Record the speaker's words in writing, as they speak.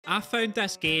I found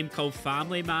this game called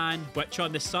Family Man, which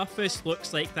on the surface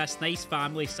looks like this nice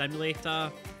family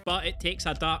simulator, but it takes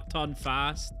a dark turn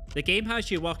fast. The game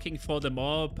has you working for the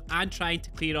mob and trying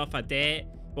to clear off a debt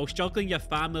while juggling your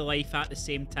family life at the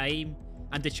same time.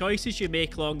 And the choices you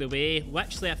make along the way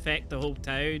literally affect the whole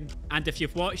town. And if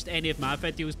you've watched any of my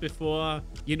videos before,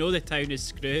 you know the town is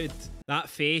screwed. That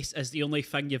face is the only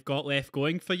thing you've got left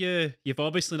going for you. You've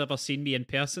obviously never seen me in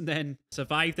person then.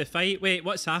 Survived the fight? Wait,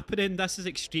 what's happening? This is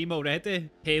extreme already.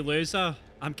 Hey loser,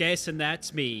 I'm guessing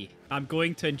that's me. I'm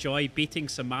going to enjoy beating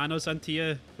some manners into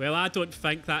you. Well, I don't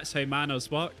think that's how manners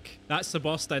work. That's the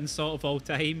worst insult of all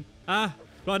time. Ah,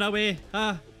 run away.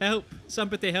 Ah, help.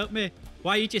 Somebody help me.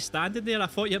 Why are you just standing there? I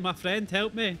thought you were my friend.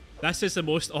 Help me. This is the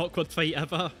most awkward fight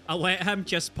ever. I let him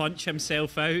just punch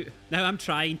himself out. Now I'm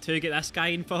trying to get this guy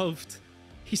involved.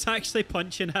 He's actually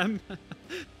punching him.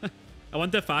 I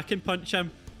wonder if I can punch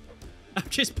him. I'm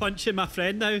just punching my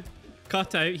friend now.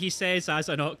 Cut out, he says as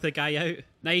I knock the guy out.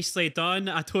 Nicely done.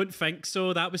 I don't think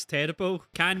so. That was terrible.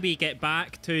 Can we get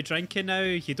back to drinking now?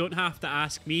 You don't have to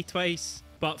ask me twice.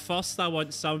 But first I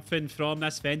want something from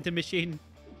this vending machine.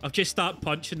 I'll just start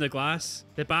punching the glass.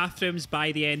 The bathroom's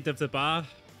by the end of the bar.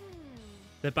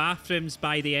 The bathroom's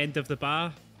by the end of the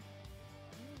bar.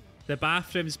 The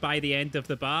bathroom's by the end of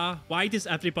the bar. Why does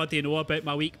everybody know about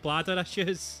my weak bladder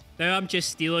issues? Now I'm just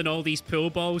stealing all these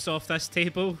pool balls off this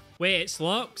table. Wait, it's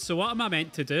locked, so what am I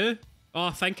meant to do? Oh,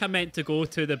 I think I'm meant to go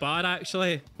to the bar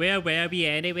actually. Where were we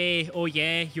anyway? Oh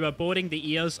yeah, you were boring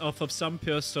the ears off of some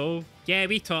poor soul. Yeah,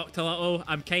 we talked a little.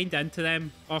 I'm kinda into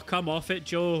them. Oh, come off it,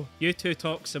 Joe. You two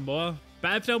talk some more.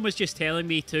 But everyone was just telling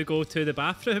me to go to the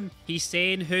bathroom. He's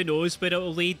saying who knows where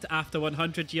it'll lead after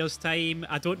 100 years time.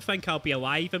 I don't think I'll be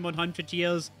alive in 100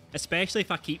 years. Especially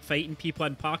if I keep fighting people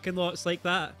in parking lots like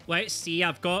that. Let's see,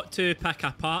 I've got to pick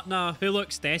a partner. Who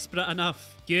looks desperate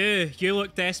enough? You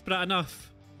look desperate enough.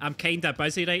 I'm kinda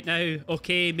busy right now.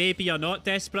 Okay, maybe you're not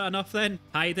desperate enough then.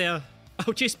 Hi there.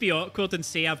 I'll just be awkward and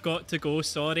say I've got to go,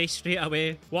 sorry, straight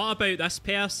away. What about this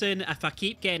person? If I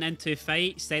keep getting into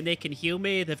fights, then they can heal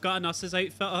me. They've got a nurse's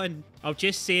outfit on. I'll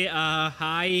just say,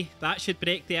 hi. That should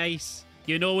break the ice.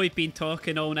 You know we've been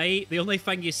talking all night. The only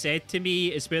thing you said to me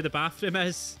is where the bathroom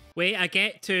is. Wait, I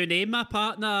get to name my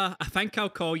partner. I think I'll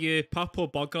call you Purple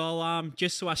Burger Alarm,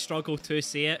 just so I struggle to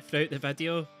say it throughout the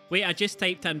video. Wait, I just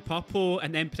typed in Purple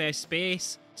and then pressed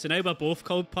space. So now we're both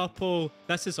called Purple.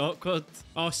 This is awkward.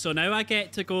 Oh, so now I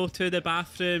get to go to the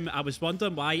bathroom. I was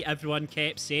wondering why everyone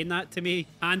kept saying that to me.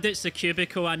 And it's the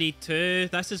cubicle I need too.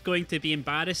 This is going to be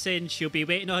embarrassing. She'll be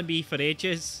waiting on me for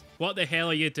ages. What the hell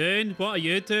are you doing? What are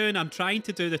you doing? I'm trying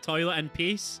to do the toilet in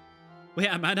peace. Wait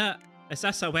a minute. Is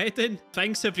this a wedding?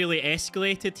 Things have really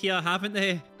escalated here, haven't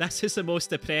they? This is the most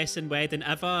depressing wedding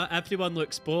ever. Everyone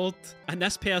looks bored. And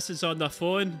this person's on their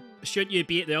phone. Shouldn't you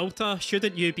be at the altar?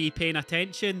 Shouldn't you be paying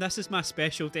attention? This is my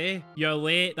special day. You're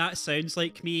late. That sounds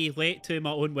like me. Late to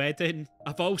my own wedding.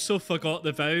 I've also forgot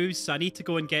the vows, so I need to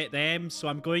go and get them. So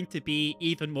I'm going to be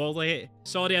even more late.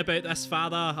 Sorry about this,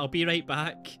 father. I'll be right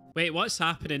back. Wait, what's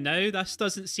happening now? This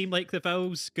doesn't seem like the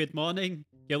vows. Good morning.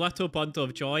 Your little bundle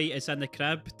of joy is in the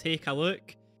crib. Take a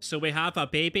look. So we have a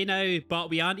baby now, but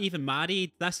we aren't even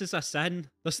married. This is a sin.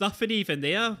 There's nothing even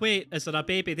there. Wait, is there a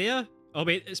baby there? Oh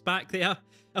wait, it's back there.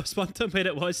 I was wondering where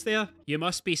it was there. You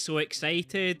must be so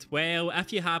excited. Well,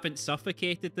 if you haven't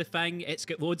suffocated the thing, it's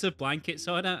got loads of blankets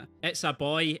on it. It's a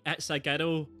boy, it's a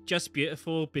girl. Just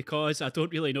beautiful because I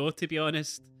don't really know, to be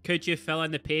honest. Could you fill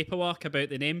in the paperwork about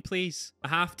the name, please? I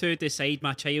have to decide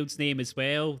my child's name as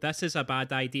well. This is a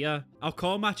bad idea. I'll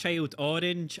call my child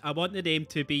Orange. I want the name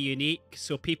to be unique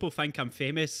so people think I'm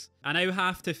famous. I now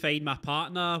have to find my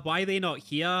partner. Why are they not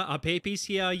here? Our baby's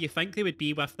here. You think they would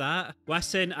be with that?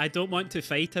 Listen, I don't want to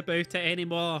fight about it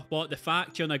anymore. What, the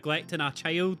fact you're neglecting our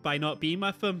child by not being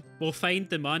with him? We'll find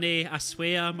the money. I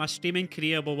swear, my streaming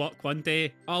career will work one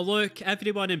day. Oh look,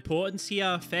 everyone important's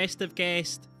here. Festive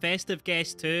guest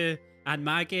 2. And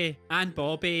Maggie. And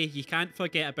Bobby. You can't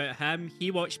forget about him. He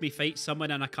watched me fight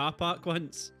someone in a car park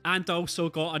once. And also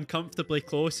got uncomfortably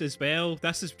close as well.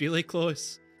 This is really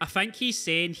close. I think he's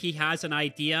saying he has an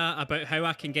idea about how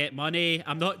I can get money.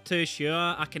 I'm not too sure.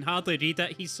 I can hardly read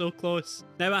it. He's so close.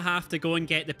 Now I have to go and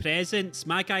get the presents.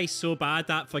 My guy's so bad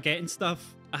at forgetting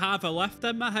stuff. I have a lift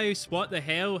in my house. What the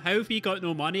hell? How have we got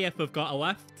no money if we've got a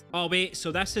lift? Oh wait,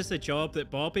 so this is the job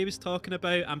that Bobby was talking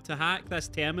about. I'm to hack this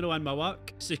terminal in my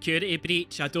work. Security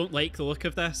breach. I don't like the look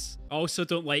of this. Also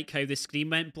don't like how the screen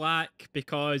went black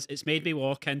because it's made me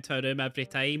walk into a room every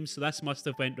time. So this must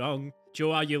have went wrong.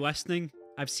 Joe, are you listening?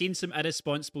 I've seen some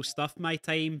irresponsible stuff in my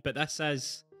time, but this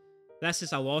is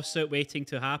a lawsuit waiting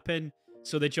to happen.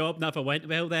 So the job never went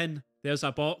well then. There's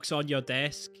a box on your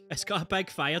desk. It's got a big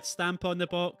fired stamp on the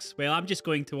box. Well, I'm just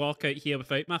going to walk out here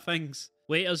without my things.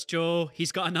 Later's Joe.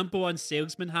 He's got a #1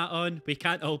 salesman hat on. We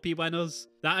can't all be winners.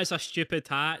 That is a stupid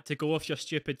hat to go with your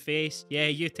stupid face. Yeah,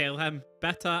 you tell him.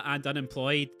 Bitter and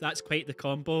unemployed. That's quite the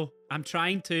combo. I'm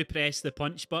trying to press the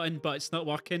punch button, but it's not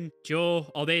working.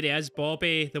 Joe, oh there he is,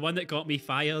 Bobby, the one that got me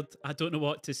fired. I don't know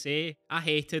what to say. I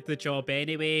hated the job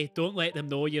anyway. Don't let them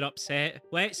know you're upset.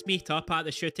 Let's meet up at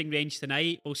the shooting range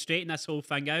tonight. We'll straighten this whole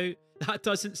thing out. That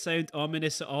doesn't sound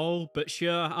ominous at all, but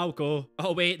sure, I'll go.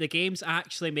 Oh wait, the game's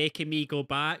actually making me go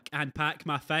back and pack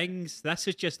my things. This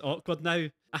is just awkward now.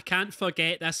 I can't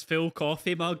forget this full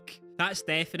coffee mug. That's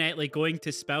definitely going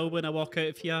to spill when I walk out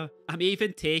of here. I'm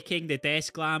even taking the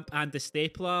desk lamp and the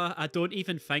stapler. I don't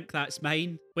even think that's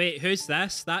mine. Wait, who's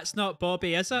this? That's not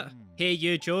Bobby, is it? Hey,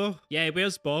 you, Joe. Yeah,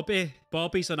 where's Bobby?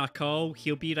 Bobby's on a call.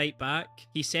 He'll be right back.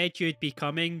 He said you'd be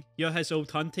coming. You're his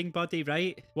old hunting buddy,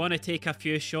 right? Want to take a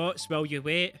few shots while you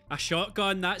wait? A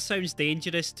shotgun? That sounds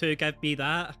dangerous to give me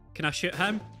that. Can I shoot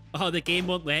him? Oh, the game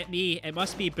won't let me. It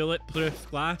must be bulletproof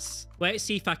glass. Let's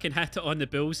see if I can hit it on the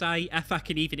bullseye. If I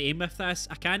can even aim with this.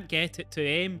 I can't get it to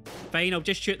aim. Fine, I'll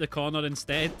just shoot the corner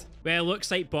instead. Well, looks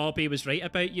like Bobby was right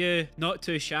about you. Not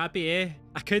too shabby, eh?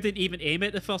 I couldn't even aim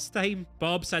it the first time.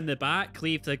 Bob's in the back.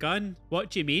 Leave the gun. What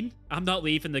do you mean? I'm not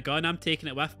leaving the gun. I'm taking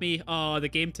it with me. Oh, the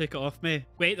game took it off me.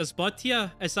 Wait, there's blood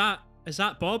here. Is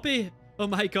that Bobby? Oh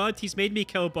my god, he's made me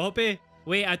kill Bobby.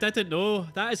 Wait, I didn't know.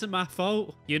 That isn't my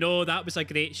fault. You know, that was a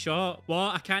great shot.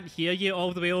 What? I can't hear you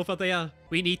all the way over there.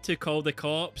 We need to call the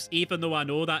cops, even though I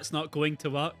know that's not going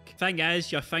to work. Thing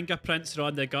is, your fingerprints are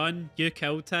on the gun. You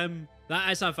killed him.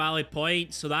 That is a valid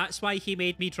point, so that's why he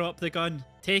made me drop the gun.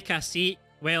 Take a seat.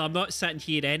 Well, I'm not sitting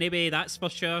here anyway, that's for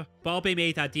sure. Bobby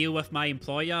made a deal with my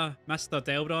employer, Mr.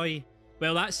 Delroy.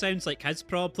 Well, that sounds like his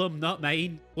problem, not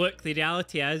mine. Look, the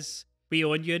reality is, we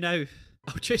own you now.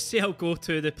 I'll just say I'll go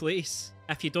to the police.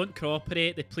 If you don't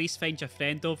cooperate, the police find your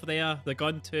friend over there, the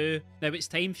gun too. Now it's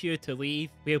time for you to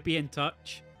leave. We'll be in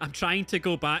touch. I'm trying to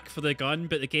go back for the gun,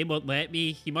 but the game won't let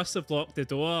me. He must have locked the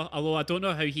door, although I don't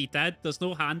know how he did. There's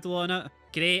no handle on it.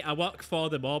 Great, I work for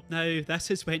the mob now. This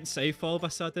has went south all of a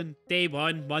sudden. Day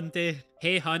 1, Monday.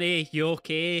 Hey honey, you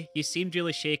okay? You seemed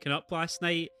really shaken up last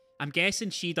night. I'm guessing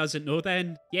she doesn't know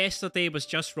then. Yesterday was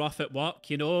just rough at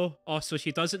work, you know? Oh, so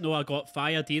she doesn't know I got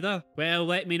fired either? Well,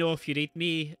 let me know if you need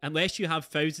me. Unless you have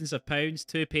thousands of pounds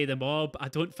to pay the mob, I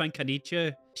don't think I need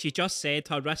you. She just said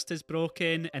her wrist is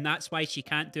broken and that's why she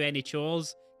can't do any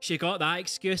chores. She got that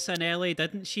excuse in early,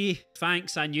 didn't she?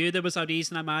 Thanks, I knew there was a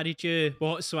reason I married you.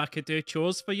 What, so I could do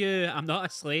chores for you? I'm not a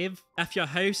slave. If your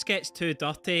house gets too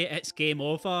dirty, it's game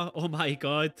over. Oh my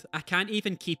god. I can't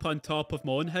even keep on top of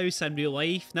my own house in real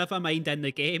life, never mind in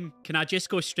the game. Can I just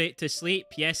go straight to sleep?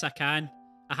 Yes, I can.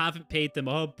 I haven't paid the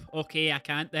mob. Okay, I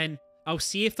can't then. I'll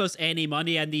see if there's any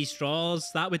money in these drawers.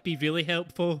 That would be really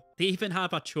helpful. They even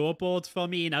have a chore board for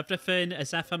me and everything,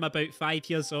 as if I'm about 5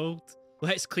 years old.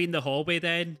 Let's clean the hallway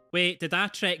then. Wait, did I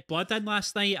trek blood in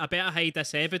last night? I better hide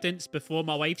this evidence before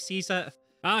my wife sees it.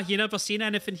 Ah, you never seen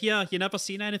anything here? You never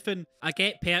seen anything? I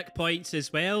get perk points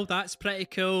as well. That's pretty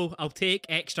cool. I'll take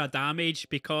extra damage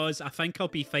because I think I'll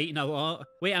be fighting a lot.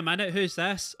 Wait a minute, who's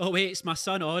this? Oh wait, it's my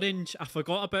son Orange. I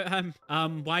forgot about him.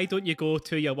 Why don't you go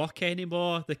to your work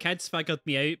anymore? The kids figured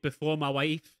me out before my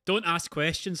wife. Don't ask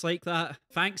questions like that.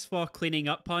 Thanks for cleaning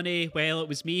up, honey. Well, it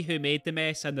was me who made the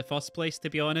mess in the first place, to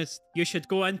be honest. You should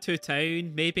go into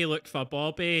town, maybe look for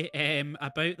Bobby,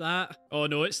 about that. Oh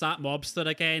no, it's that mobster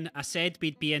again. I said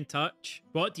we'd be in touch.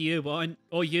 What do you want?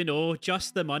 Oh, you know,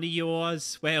 just the money you owe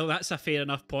us. Well, that's a fair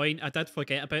enough point. I did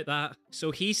forget about that. So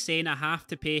he's saying I have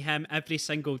to pay him every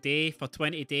single day for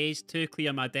 20 days to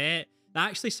clear my debt. That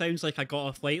actually sounds like I got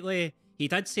off lightly. He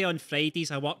did say on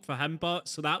Fridays I work for him, but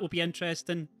so that will be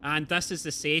interesting. And this is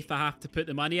the safe I have to put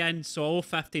the money in, so I owe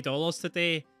 $50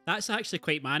 today. That's actually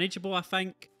quite manageable, I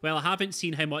think. Well, I haven't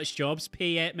seen how much jobs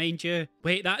pay yet, mind you.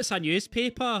 Wait, that's a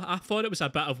newspaper? I thought it was a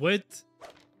bit of wood.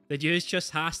 The news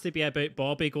just has to be about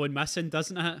Bobby going missing,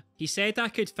 doesn't it? He said I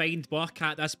could find work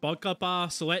at this burger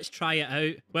bar, so let's try it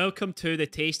out. Welcome to the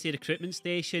Tasty Recruitment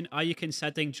Station. Are you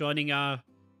considering joining a...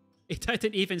 He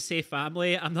didn't even say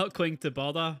family. I'm not going to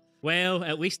bother. Well,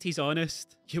 at least he's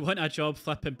honest. You want a job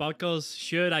flipping burgers?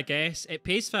 Sure, I guess. It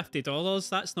pays $50.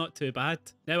 That's not too bad.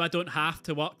 Now I don't have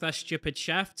to work this stupid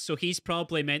shift, so he's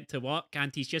probably meant to work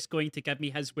and he's just going to give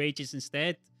me his wages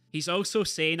instead. He's also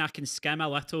saying I can skim a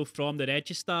little from the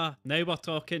register. Now we're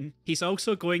talking. He's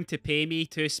also going to pay me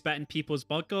to spit in people's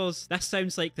burgers. This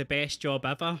sounds like the best job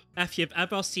ever. If you've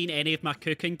ever seen any of my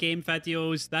cooking game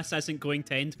videos, this isn't going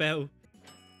to end well.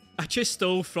 I just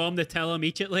stole from the till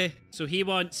immediately. So he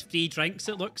wants free drinks,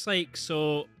 it looks like.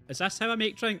 So Is this how I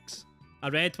make drinks?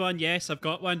 A red one. Yes, I've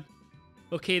got one.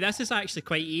 Okay, this is actually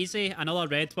quite easy. Another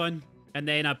red one. And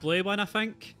then a blue one, I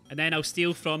think. And then I'll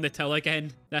steal from the till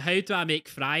again. Now, how do I make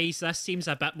fries? This seems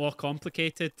a bit more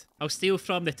complicated. I'll steal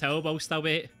from the till whilst I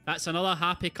wait. That's another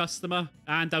happy customer.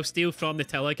 And I'll steal from the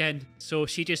till again. So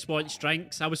she just wants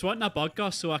drinks. I was wanting a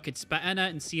burger so I could spit in it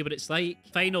and see what it's like.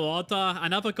 Final order. I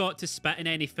never got to spit in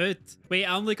any food. Wait,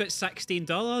 I only got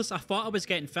 $16. I thought I was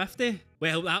getting 50.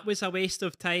 Well, that was a waste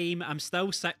of time. I'm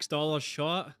still $6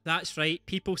 short. That's right.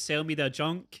 People sell me their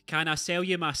junk. Can I sell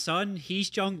you my son? He's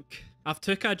junk. I've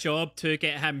took a job to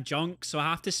get him junk, so I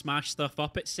have to smash stuff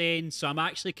up, it's saying, so I'm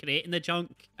actually creating the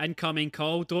junk. Incoming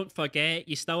call, don't forget,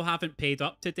 you still haven't paid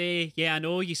up today. Yeah, I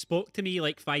know, you spoke to me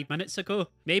like 5 minutes ago.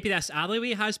 Maybe this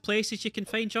alleyway has places you can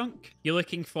find junk? You're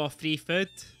looking for free food?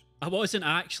 I wasn't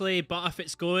actually, but if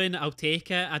it's going, I'll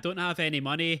take it. I don't have any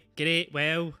money. Great,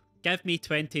 well, give me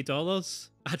 $20.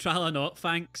 I'd rather not,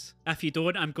 thanks. If you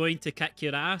don't, I'm going to kick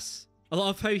your ass. I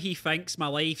love how he thinks my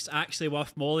life's actually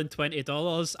worth more than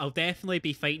 $20. I'll definitely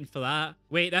be fighting for that.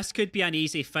 Wait, this could be an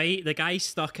easy fight. The guy's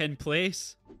stuck in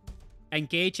place.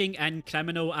 Engaging in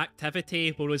criminal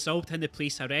activity will result in the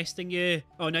police arresting you.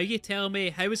 Oh, now you tell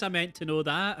me. How was I meant to know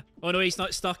that? Oh no, he's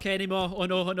not stuck anymore. Oh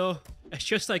no, oh no. It's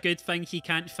just a good thing he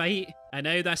can't fight. And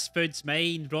now this food's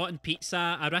mine. Rotten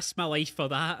pizza. I risk my life for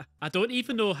that. I don't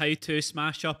even know how to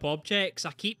smash up objects.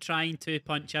 I keep trying to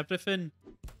punch everything.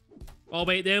 Oh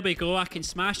wait, there we go. I can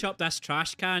smash up this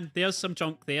trash can. There's some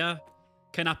junk there.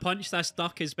 Can I punch this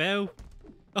duck as well?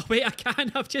 Oh wait, I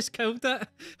can. I've just killed it.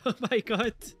 Oh my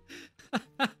god.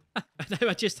 Now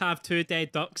I just have 2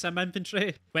 dead ducks in my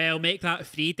inventory. Well, make that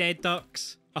 3 dead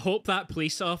ducks. I hope that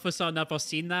police officer never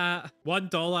seen that.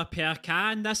 $1 per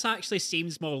can. This actually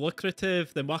seems more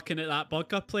lucrative than working at that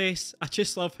burger place. I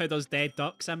just love how there's dead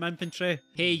ducks in my inventory.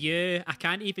 Hey you, I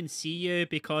can't even see you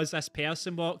because this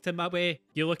person walked in my way.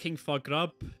 You're looking for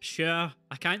grub? Sure.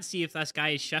 I can't see if this guy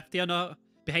is shifty or not.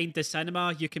 Behind the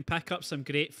cinema, you can pick up some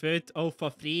great food, all for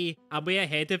free. I'm way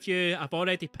ahead of you. I've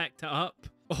already picked it up.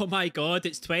 Oh my god,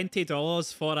 it's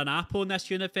 $20 for an apple in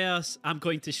this universe. I'm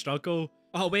going to struggle.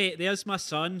 Oh wait, there's my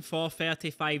son for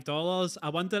 $35. I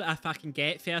wonder if I can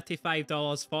get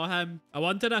 $35 for him. I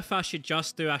wonder if I should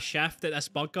just do a shift at this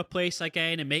burger place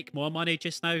again and make more money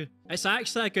just now. It's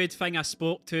actually a good thing I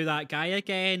spoke to that guy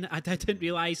again. I didn't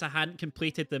realise I hadn't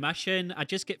completed the mission. I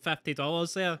just get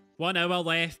 $50 there. 1 hour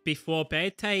left before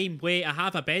bedtime. Wait, I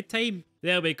have a bedtime?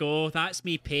 There we go. That's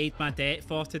me paid my debt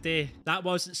for today. That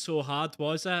wasn't so hard,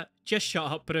 was it? Just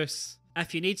shut up, Bruce.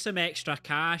 If you need some extra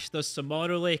cash, there's some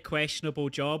morally questionable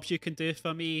jobs you can do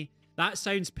for me. That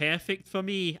sounds perfect for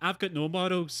me. I've got no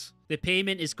morals. The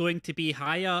payment is going to be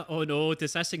higher. Oh no,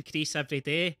 does this increase every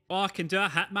day? Oh, I can do a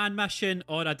hitman mission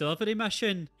or a delivery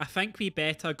mission. I think we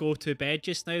better go to bed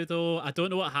just now though. I don't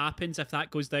know what happens if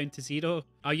that goes down to 0.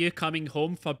 Are you coming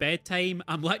home for bedtime?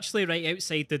 I'm literally right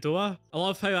outside the door. I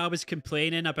love how I was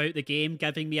complaining about the game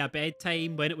giving me a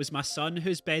bedtime when it was my son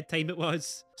whose bedtime it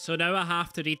was. So now I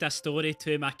have to read a story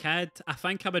to my kid. I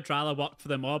think I would rather work for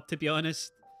the mob, to be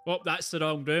honest. Oh, that's the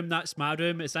wrong room. That's my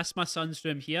room. Is this my son's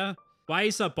room here? Why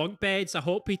is there bunk beds? I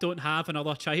hope we don't have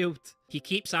another child. He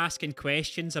keeps asking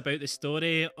questions about the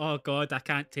story. Oh god, I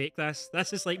can't take this.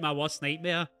 This is like my worst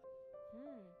nightmare.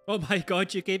 Oh my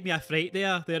god, you gave me a fright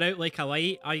there. They're out like a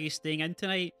light. Are you staying in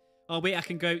tonight? Oh wait, I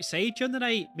can go outside during the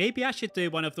night. Maybe I should do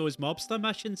one of those mobster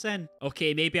missions then.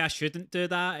 Okay, maybe I shouldn't do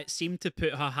that. It seemed to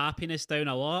put her happiness down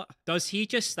a lot. Does he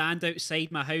just stand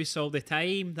outside my house all the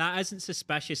time? That isn't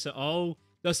suspicious at all.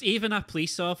 There's even a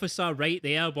police officer right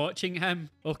there watching him.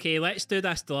 Okay, let's do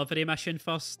this delivery mission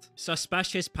first.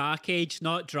 Suspicious package,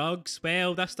 not drugs.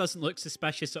 Well, this doesn't look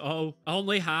suspicious at all. I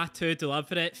only had to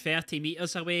deliver it 30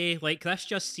 meters away. Like, this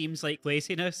just seems like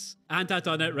laziness. And I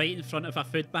done it right in front of a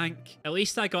food bank. At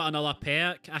least I got another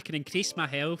perk. I can increase my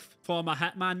health. For my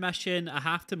hitman mission, I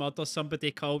have to murder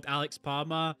somebody called Alex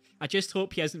Palmer. I just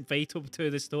hope he isn't vital to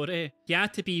the story. He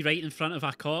had to be right in front of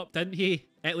a cop, didn't he?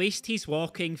 At least he's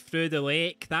walking through the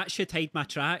lake. That should hide my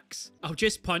tracks. I'll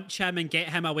just punch him and get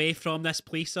him away from this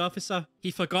police officer. He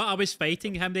forgot I was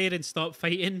fighting him there and stopped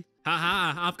fighting.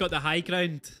 Haha, I've got the high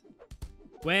ground.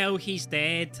 Well, he's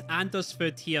dead. And there's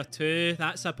food here too.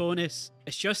 That's a bonus.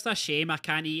 It's just a shame I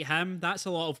can't eat him. That's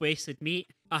a lot of wasted meat.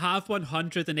 I have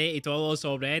 $180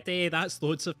 already. That's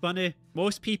loads of money.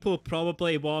 Most people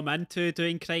probably warm into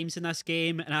doing crimes in this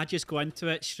game, and I just go into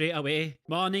it straight away.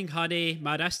 Morning, honey.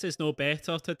 My wrist is no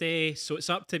better today, so it's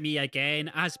up to me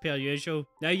again, as per usual.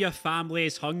 Now your family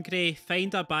is hungry.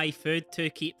 Find or buy food to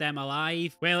keep them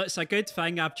alive. Well, it's a good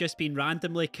thing I've just been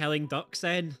randomly killing ducks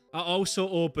then. I also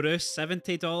owe Bruce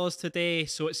 $70 today,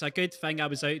 so it's a good thing I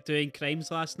was out doing crimes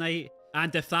last night.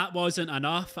 And if that wasn't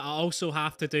enough, I also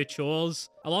have to do chores.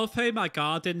 I love how my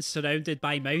garden's surrounded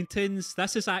by mountains.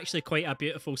 This is actually quite a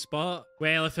beautiful spot.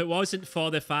 Well, if it wasn't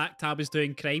for the fact I was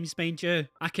doing crimes, mind you.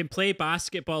 I can play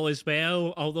basketball as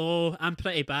well, although I'm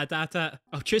pretty bad at it.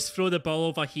 I'll just throw the ball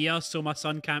over here so my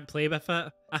son can't play with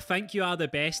it. I think you are the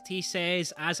best, he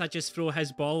says, as I just throw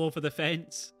his ball over the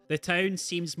fence. The town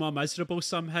seems more miserable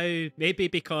somehow, maybe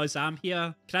because I'm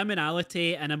here.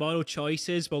 Criminality and immoral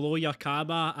choices will lower your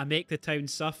karma and make the town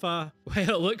suffer. Well,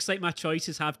 it looks like my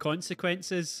choices have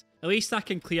consequences. At least I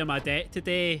can clear my debt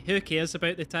today. Who cares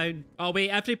about the town? Oh wait,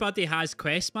 everybody has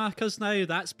quest markers now.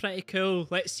 That's pretty cool.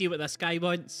 Let's see what this guy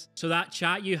wants. So that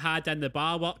chat you had in the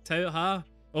bar worked out, huh?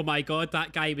 Oh my god,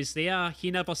 that guy was there.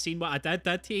 He never seen what I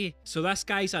did he? So this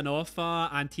guy's an offer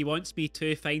and he wants me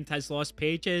to find his lost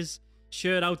pages.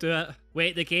 Sure, I'll do it.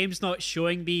 Wait, the game's not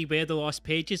showing me where the lost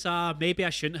pages are. Maybe I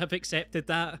shouldn't have accepted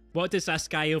that. What does this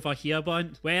guy over here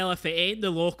want? Well, if it ain't the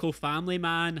local family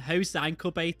man, how's the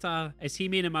ankle biter? Is he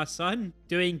meaning my son?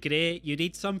 Doing great. You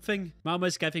need something?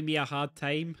 Mama's giving me a hard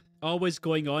time. Always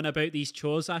going on about these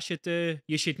chores I should do.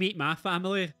 You should meet my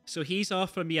family. So he's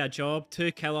offering me a job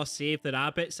to kill or save the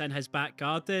rabbits in his back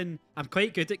garden. I'm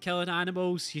quite good at killing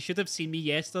animals. You should have seen me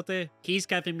yesterday. He's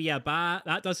giving me a bat.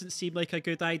 That doesn't seem like a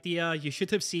good idea. You should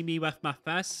have seen me with my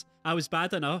fists. I was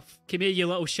bad enough. Come here, you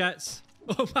little shits.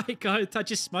 Oh my god, I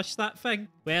just smushed that thing.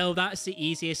 Well, that's the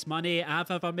easiest money I've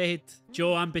ever made.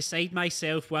 Joe, I'm beside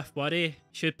myself with worry.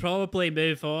 Should probably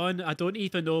move on. I don't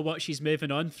even know what she's moving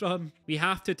on from. We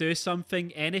have to do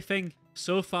something, anything.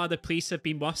 So far, the police have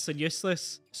been worse than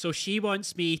useless. So she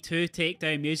wants me to take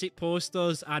down music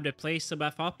posters and replace them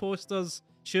with her posters.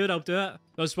 Sure, I'll do it.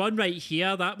 There's one right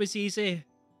here. That was easy.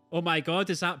 Oh my god,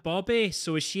 is that Bobby?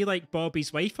 So is she like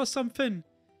Bobby's wife or something?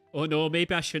 Oh no,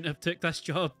 maybe I shouldn't have took this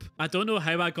job. I don't know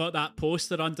how I got that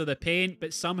poster under the paint,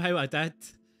 but somehow I did.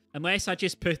 Unless I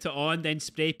just put it on, then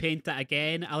spray paint it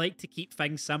again. I like to keep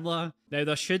things similar. Now,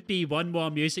 there should be one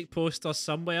more music poster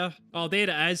somewhere. Oh, there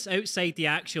it is, outside the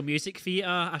actual music theatre.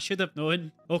 I should have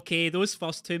known. Okay, those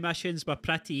first two missions were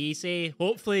pretty easy.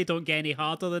 Hopefully, they don't get any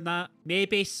harder than that.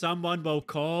 Maybe someone will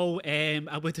call.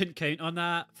 I wouldn't count on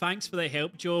that. Thanks for the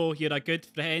help, Joe. You're a good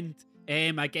friend.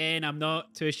 Again, I'm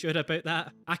not too sure about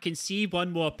that. I can see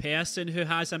one more person who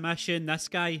has a mission, this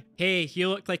guy. Hey, you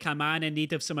look like a man in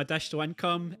need of some additional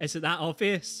income. Is it that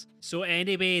obvious? So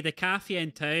anyway, the cafe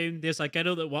in town, there's a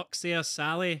girl that works there,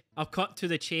 Sally. I'll cut to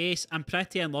the chase. I'm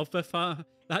pretty in love with her.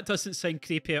 That doesn't sound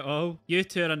creepy at all. You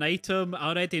two are an item. I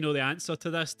already know the answer to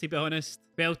this, to be honest.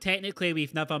 Well, technically,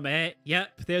 we've never met.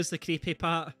 Yep, there's the creepy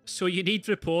part. So you need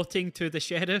reporting to the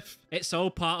sheriff. It's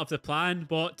all part of the plan.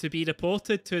 What, to be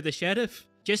reported to the sheriff?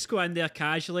 Just go in there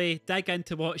casually, dig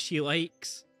into what she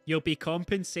likes. You'll be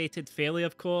compensated fairly,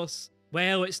 of course.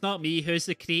 Well, it's not me who's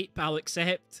the creep, I'll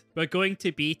accept. We're going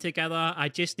to be together. I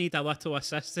just need a little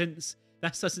assistance.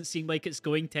 This doesn't seem like it's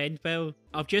going to end well.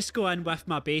 I'll just go in with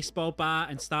my baseball bat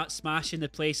and start smashing the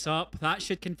place up. That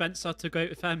should convince her to go out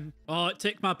with him. Oh, it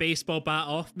took my baseball bat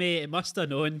off me. It must have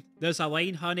known. There's a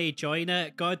line, honey, join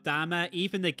it. God damn it.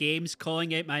 Even the game's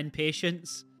calling out my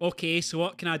impatience. Okay, so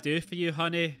what can I do for you,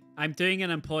 honey? I'm doing an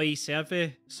employee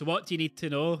survey. So what do you need to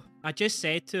know? I just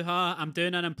said to her, I'm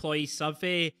doing an employee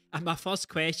survey. And my first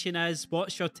question is,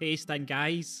 what's your taste in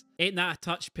guys? Ain't that a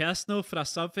touch personal for a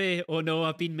survey? Oh no,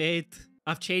 I've been made.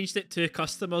 I've changed it to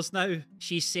customers now.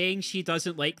 She's saying she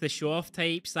doesn't like the show-off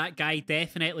types. That guy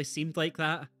definitely seemed like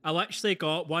that. I literally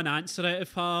got one answer out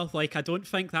of her. Like, I don't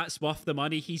think that's worth the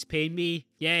money he's paying me.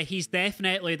 Yeah, he's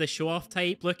definitely the show-off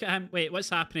type. Look at him. Wait, what's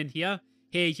happening here?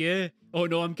 Hey, you. Oh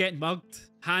no, I'm getting mugged.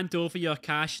 Hand over your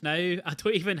cash now. I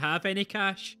don't even have any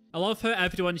cash. I love how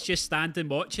everyone's just standing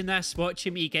watching this,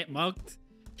 watching me get mugged.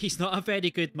 He's not a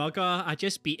very good mugger. I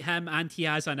just beat him and he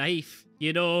has a knife.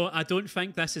 You know, I don't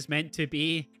think this is meant to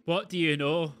be. What do you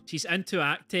know? She's into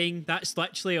acting. That's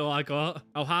literally all I got.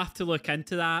 I'll have to look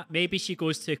into that. Maybe she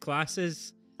goes to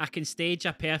classes. I can stage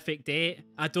a perfect date.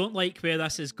 I don't like where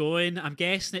this is going. I'm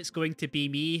guessing it's going to be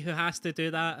me who has to do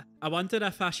that. I wonder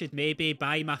if I should maybe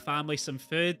buy my family some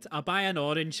food. I'll buy an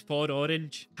orange for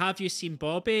orange. Have you seen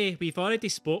Bobby? We've already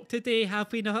spoke today,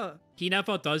 have we not? He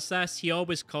never does this. He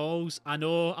always calls. I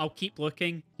know. I'll keep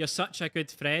looking. You're such a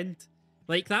good friend.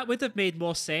 Like, that would have made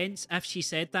more sense if she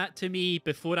said that to me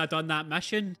before I done that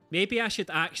mission. Maybe I should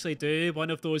actually do one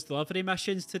of those delivery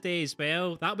missions today as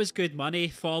well. That was good money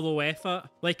for low effort.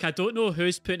 Like, I don't know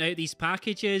who's putting out these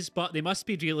packages, but they must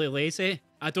be really lazy.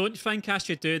 I don't think I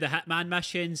should do the Hitman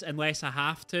missions unless I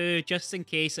have to, just in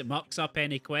case it mucks up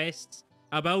any quests.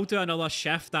 I will do another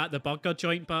shift at the burger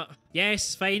joint, but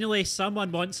yes, finally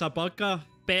someone wants a burger.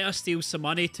 Better steal some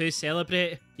money to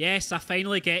celebrate. Yes, I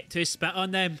finally get to spit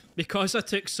on them. Because I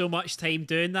took so much time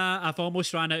doing that, I've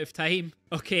almost ran out of time.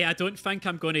 Okay, I don't think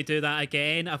I'm going to do that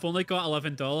again. I've only got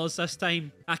 $11 this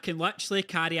time. I can literally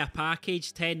carry a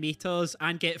package 10 meters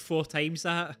and get 4 times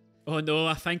that. Oh no,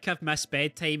 I think I've missed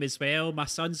bedtime as well. My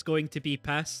son's going to be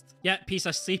pissed. Yep, he's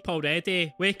asleep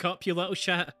already. Wake up, you little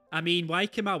shit. I mean, why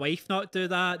can my wife not do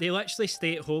that? They literally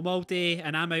stay at home all day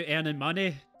and I'm out earning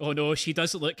money. Oh no, she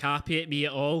doesn't look happy at me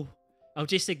at all. I'll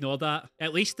just ignore that.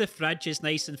 At least the fridge is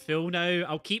nice and full now.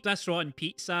 I'll keep this rotten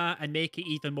pizza and make it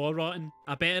even more rotten.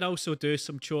 I better also do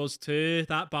some chores too.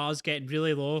 That bar's getting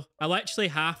really low. I literally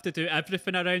have to do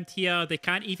everything around here. They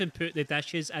can't even put the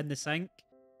dishes in the sink.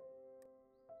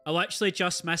 I literally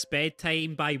just missed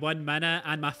bedtime by 1 minute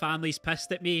and my family's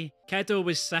pissed at me. Kiddo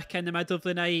was sick in the middle of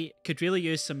the night, could really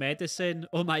use some medicine.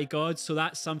 Oh my god, so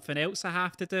that's something else I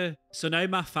have to do. So now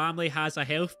my family has a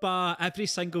health bar. Every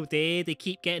single day they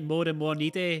keep getting more and more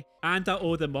needy. And I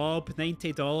owe the mob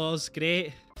 $90,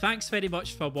 great. Thanks very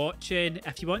much for watching.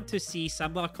 If you want to see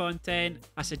similar content,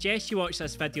 I suggest you watch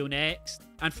this video next.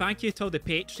 And thank you to all the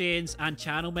Patreons and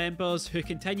channel members who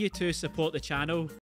continue to support the channel.